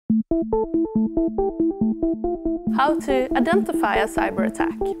How to identify a cyber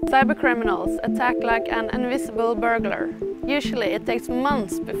attack. Cybercriminals attack like an invisible burglar. Usually it takes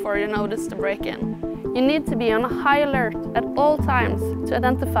months before you notice the break-in. You need to be on high alert at all times to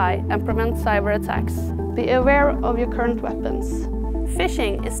identify and prevent cyber attacks. Be aware of your current weapons.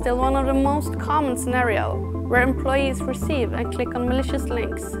 Phishing is still one of the most common scenarios, where employees receive and click on malicious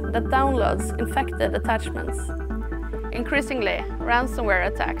links that downloads infected attachments. Increasingly, ransomware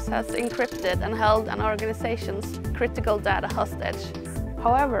attacks has encrypted and held an organization's critical data hostage.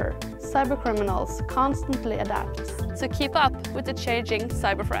 However, cybercriminals constantly adapt to keep up with the changing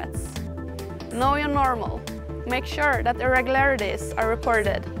cyber threats. Know your normal. Make sure that irregularities are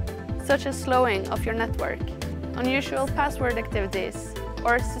reported, such as slowing of your network, unusual password activities,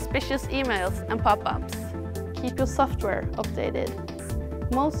 or suspicious emails and pop-ups. Keep your software updated.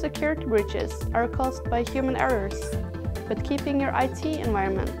 Most security breaches are caused by human errors, but keeping your IT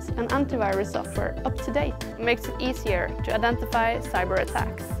environment and antivirus software up to date makes it easier to identify cyber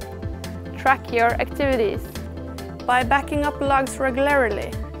attacks. Track your activities. By backing up logs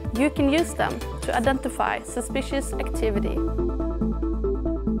regularly, you can use them to identify suspicious activity.